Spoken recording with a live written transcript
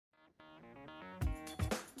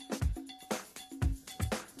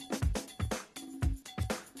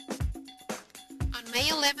May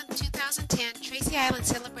 11, 2010, Tracy Island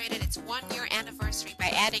celebrated its one-year anniversary by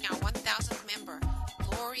adding our 1,000th member,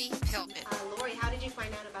 Lori Pihlman. Lori, how did you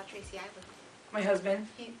find out about Tracy Island? My husband.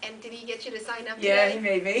 And did he get you to sign up Yeah, today? he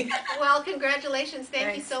made me. Well, congratulations. Thank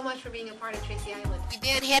Thanks. you so much for being a part of Tracy Island. We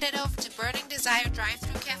then headed over to Burning Desire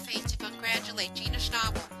Drive-Thru Cafe to congratulate Gina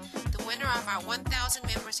Schnabel, the winner of our 1,000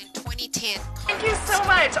 members in 2010 contest. Thank you so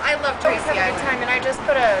much. I love Tracy Island. Had a good time, and I just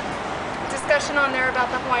put a discussion on there about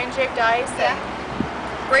the Hawaiian-shaped ice. Yeah.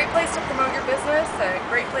 Great place to promote your business, a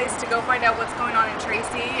great place to go find out what's going on in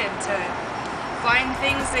Tracy and to find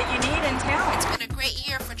things that you need in town. It's been a great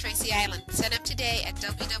year for Tracy Island. Sign up today at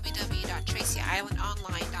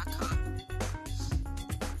www.tracyislandonline.com.